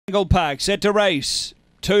Angle-Park set to race.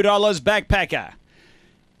 $2 Backpacker.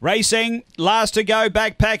 Racing, last to go,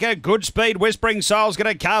 Backpacker. Good speed. Whispering Soul's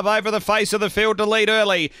going to carve over the face of the field to lead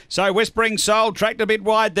early. So Whispering Soul tracked a bit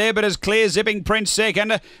wide there, but is clear. Zipping Prince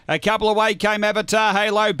second. A couple away came Avatar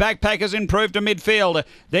Halo. Backpackers improved to midfield.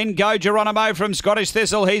 Then Go Geronimo from Scottish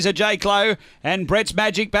Thistle. He's a J-Clo. And Brett's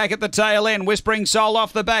Magic back at the tail end. Whispering Soul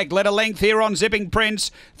off the back. Led a length here on Zipping Prince.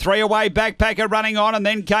 3 away, Backpacker running on. And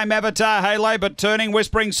then came Avatar Halo, but turning.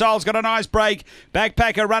 Whispering Soul's got a nice break.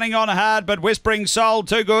 Backpacker running on hard, but Whispering Soul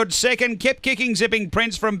too good. Second, kept kicking Zipping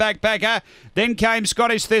Prince from Backpacker. Then came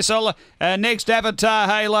Scottish Thistle. Next, Avatar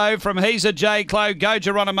Halo from He's a J-Clo, Go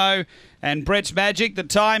Geronimo, and Brett's Magic. The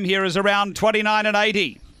time here is around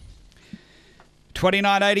 29.80.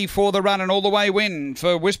 29.80 for the run and all the way win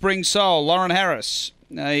for Whispering Soul. Lauren Harris,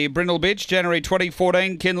 a Brindle Bitch, January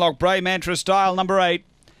 2014, Kinloch Bray Mantra Style, number 8.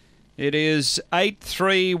 It is 8,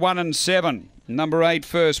 3, 1 and 7. Number 8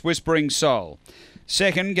 first, Whispering Soul.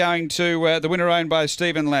 Second, going to the winner owned by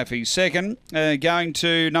Stephen Laffey. Second, going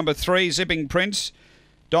to number 3, Zipping Prince,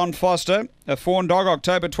 Don Foster. A Fawn Dog,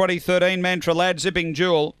 October 2013, Mantra Lad, Zipping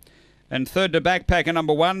Jewel. And third to Backpacker,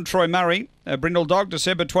 number 1, Troy Murray. A Brindle Dog,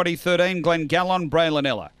 December 2013, Glen Gallon,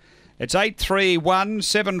 Braylanella. It's 8-3-1,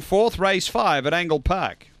 7 4th, race 5 at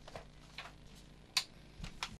Angle-Park.